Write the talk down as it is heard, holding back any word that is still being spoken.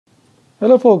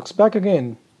Hello folks, back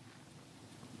again.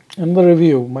 Another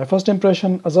review. My first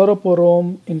impression, Azzaro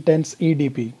Homme Intense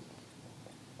EDP.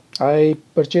 I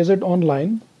purchased it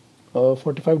online,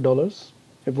 $45.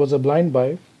 It was a blind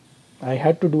buy. I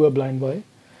had to do a blind buy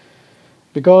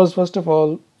because first of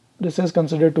all, this is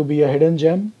considered to be a hidden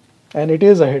gem, and it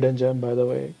is a hidden gem by the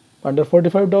way. Under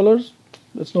 $45,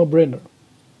 it's no brainer.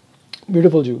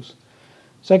 Beautiful juice.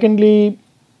 Secondly,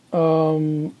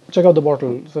 check out the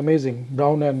bottle. It's amazing.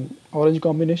 Brown and orange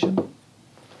combination.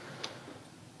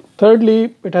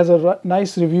 Thirdly, it has a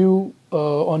nice review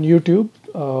on YouTube,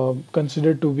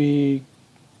 considered to be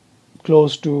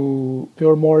close to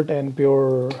pure malt and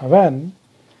pure Havan.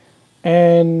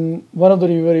 And one of the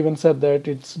reviewer even said that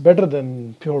it's better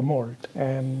than pure malt.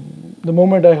 And the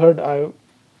moment I heard, I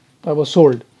was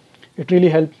sold. It really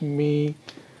helped me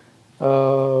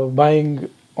buying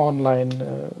online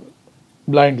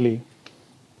blindly.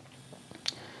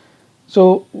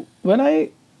 So when I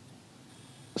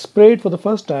sprayed for the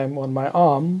first time on my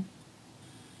arm,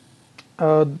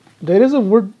 uh, there is a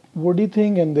woody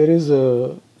thing and there is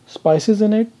spices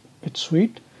in it. It's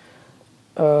sweet,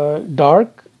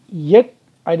 dark. Yet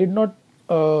uh, I did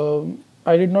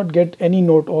not get any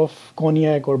note of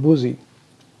cognac or boozy.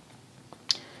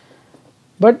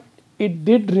 But it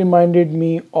did reminded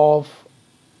me of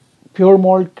Pure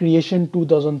Malt Creation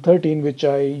 2013, which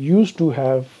I used to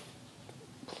have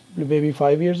maybe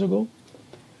 5 years ago.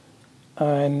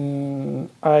 And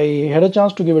I had a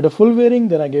chance to give it a full wearing.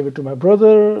 Then I gave it to my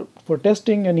brother for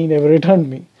testing, and he never returned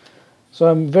me. So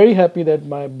I'm very happy that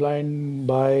my blind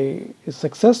buy is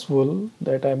successful,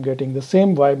 that I'm getting the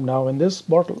same vibe now in this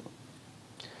bottle.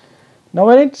 Now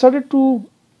when it started to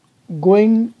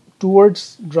going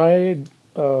towards dry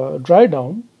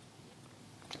down,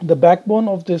 the backbone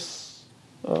of this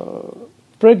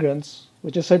fragrance,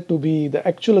 which is said to be the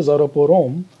actual Azzaro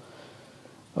Homme,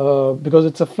 because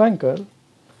it's a flanker.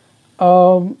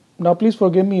 Now please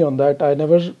forgive me on that. I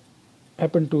never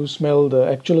happened to smell the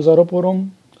actual Azzaro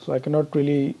Homme, so I cannot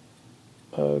really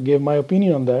give my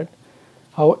opinion on that.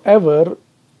 However,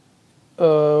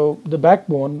 the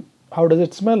backbone, how does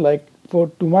it smell like?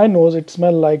 To my nose, it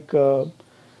smells like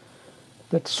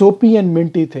that soapy and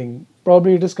minty thing.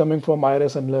 Probably it is coming from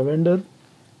iris and lavender.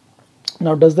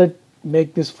 Now, does that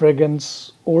make this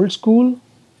fragrance old school?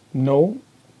 No.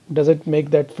 Does it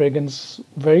make that fragrance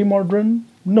very modern?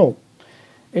 No.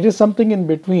 It is something in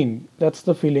between. That's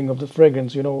the feeling of the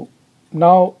fragrance.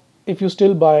 Now, if you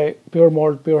still buy Pure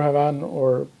Malt, Pure Havan,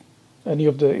 or any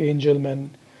of the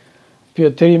Angelman,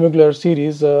 Pure Thierry Mugler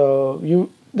series,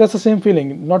 that's the same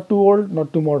feeling. Not too old,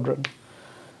 not too modern.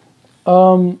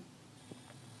 Um,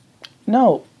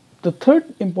 Now, the third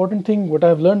important thing what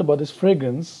I've learned about this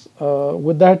fragrance,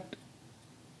 with that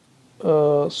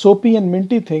soapy and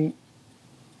minty thing,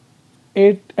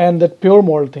 it and that pure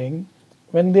malt thing,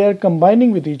 when they are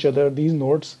combining with each other, these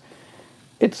notes,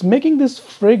 it's making this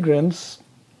fragrance,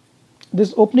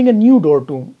 this opening a new door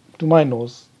to my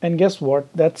nose. And guess what?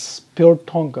 That's pure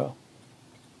tonka.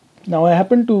 Now I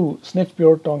happened to sniff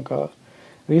pure tonka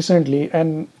recently,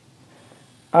 and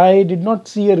I did not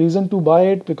see a reason to buy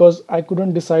it because I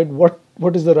couldn't decide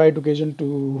what is the right occasion to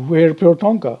wear pure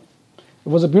tonka. It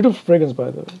was a beautiful fragrance,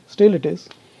 by the way. Still, it is.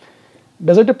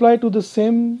 Does it apply to the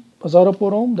same Azzaro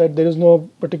Homme, that there is no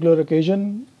particular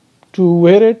occasion to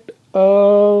wear it?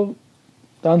 The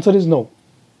answer is no.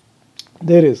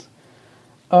 There is.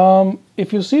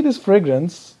 If you see this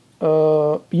fragrance,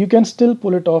 you can still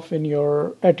pull it off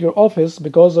at your office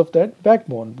because of that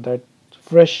backbone, that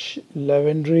fresh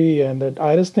lavendery and that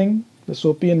iris thing, the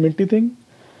soapy and minty thing.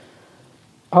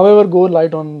 However, go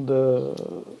light on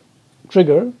the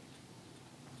trigger.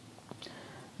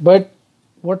 But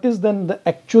what is then the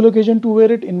actual occasion to wear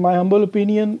it? In my humble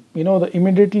opinion, the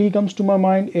immediately comes to my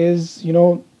mind is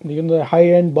the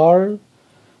high-end bar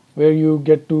where you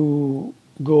get to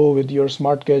go with your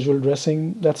smart casual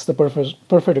dressing. That's the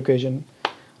perfect occasion.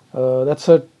 That's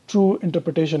a true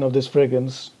interpretation of this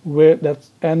fragrance,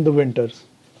 and the winters.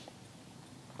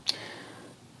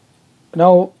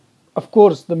 Now, of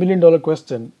course, the $1,000,000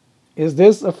 question: is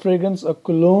this a fragrance, a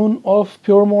cologne of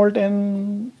pure malt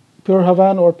and pure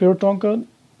Havan or pure Tonka?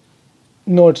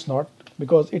 No, it's not,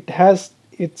 because it has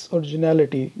its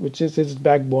originality, which is its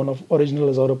backbone of original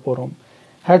Azzaro Homme.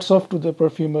 Hats off to the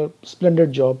perfumer,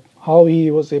 splendid job. How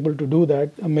he was able to do that,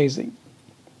 amazing.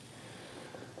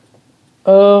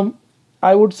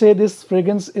 I would say this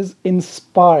fragrance is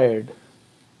inspired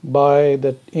by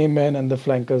the Amen and the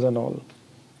flankers and all.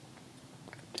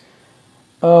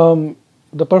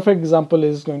 The perfect example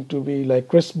is going to be like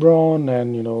Chris Brown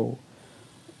and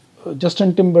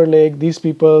Justin Timberlake, these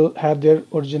people have their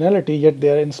originality, yet they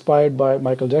are inspired by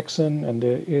Michael Jackson and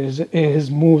his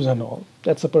moves and all.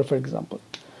 That's a perfect example.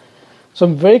 So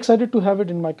I'm very excited to have it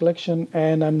in my collection,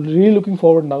 and I'm really looking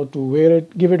forward now to wear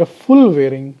it, give it a full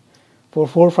wearing for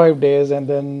 4 or 5 days, and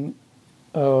then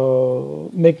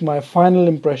make my final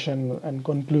impression and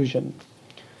conclusion.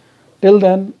 Till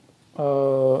then,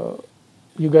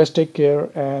 you guys take care,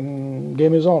 and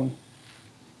game is on.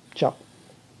 Ciao.